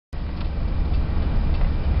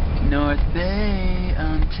North Bay,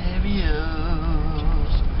 Ontario,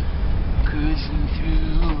 cruising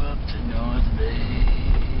through up to North Bay,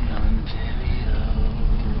 Ontario.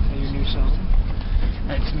 Is that your new song?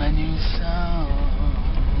 That's my new song.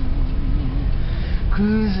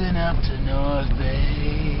 Cruising up to North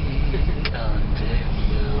Bay,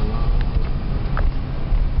 Ontario,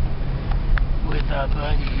 with our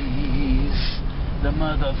buddies, the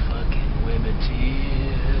motherfucking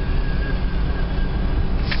Wibbeteers.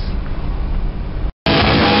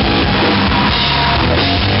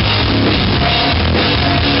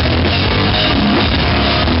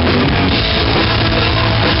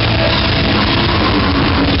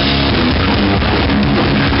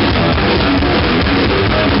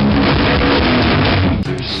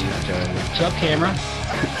 What's up, camera?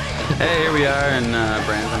 Hey, here we are in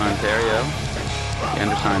Brandon, Ontario. The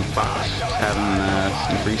Undersigned Fox having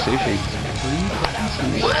some free sushi.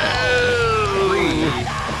 Whoa!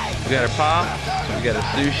 We got our pop, we got our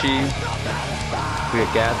sushi, we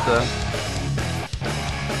got Gatsa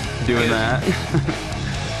doing that.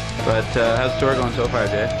 But how's the tour going so far,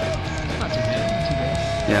 Jay? Not too bad, not too bad.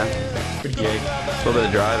 Yeah? Good gig. A little bit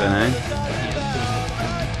of driving, eh?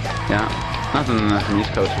 Yeah. Nothing from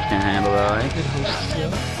East Coasters can't handle though, eh? Good host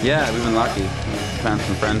still. Yeah, we've been lucky. Found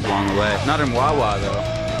some friends along the way. Not in Wawa though.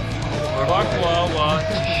 Fuck Wawa.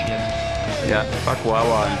 Shit. Yeah, fuck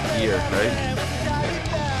Wawa and here, right?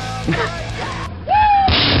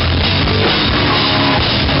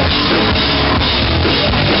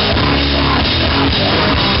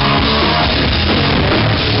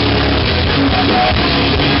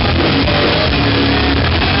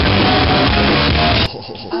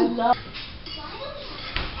 I love.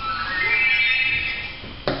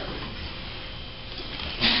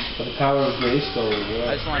 The power of Grayskull. I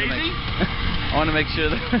just wanted to make I want to make sure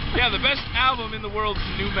that Yeah, the best album in the world is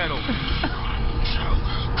new metal.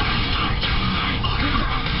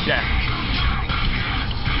 Yeah.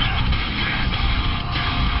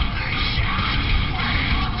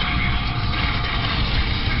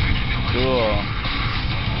 Cool.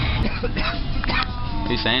 What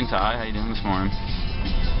are you saying, Ty? How you doing this morning?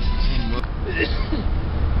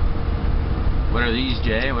 What are these,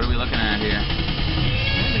 Jay? What are we looking at here?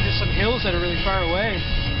 There's just some hills that are really far away.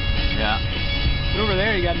 Yeah. But over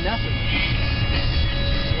there, you got nothing.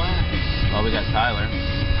 Flat. Well, we got Tyler.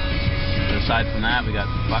 But aside from that, we got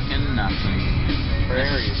fucking nothing.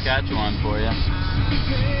 Prairie, Saskatchewan for you.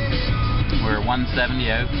 We're 170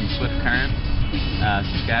 out from Swift Current,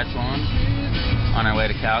 Saskatchewan, on our way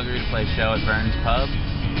to Calgary to play a show at Vern's Pub.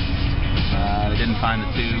 We didn't find the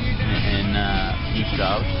tube in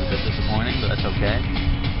Utah, which is a bit disappointing, but that's okay.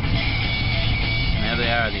 And there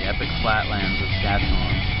they are, the epic flatlands of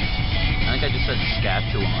Saskatchewan. I think I just said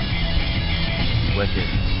Saskatchewan. Wicked.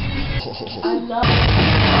 I love.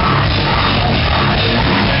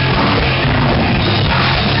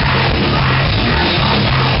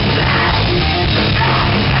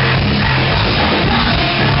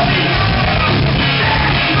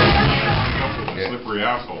 Slippery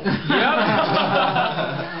asshole.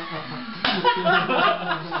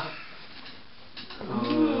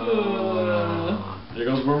 There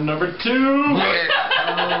goes room number 2.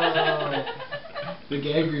 The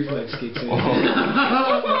gag reflex kicks in.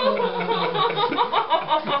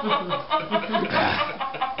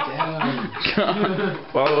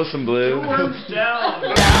 Follow some blue. Worms down.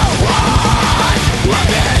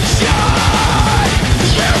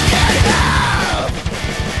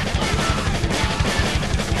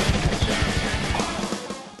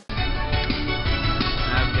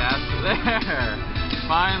 Have gas there.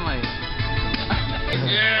 Finally.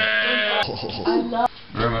 Yeah. I love.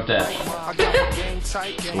 Room up there.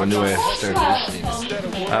 When do I start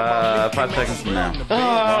listening? 5 seconds from now.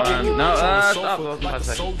 Stop. 5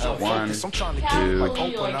 seconds. 1, 2, 3,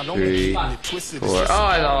 4. Oh,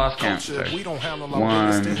 I lost count. Sorry.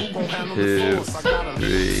 1, 2, 3,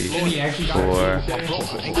 4. I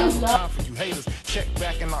love. Check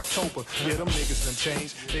back in October. Yeah, them niggas done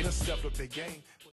changed. They done stepped up their game.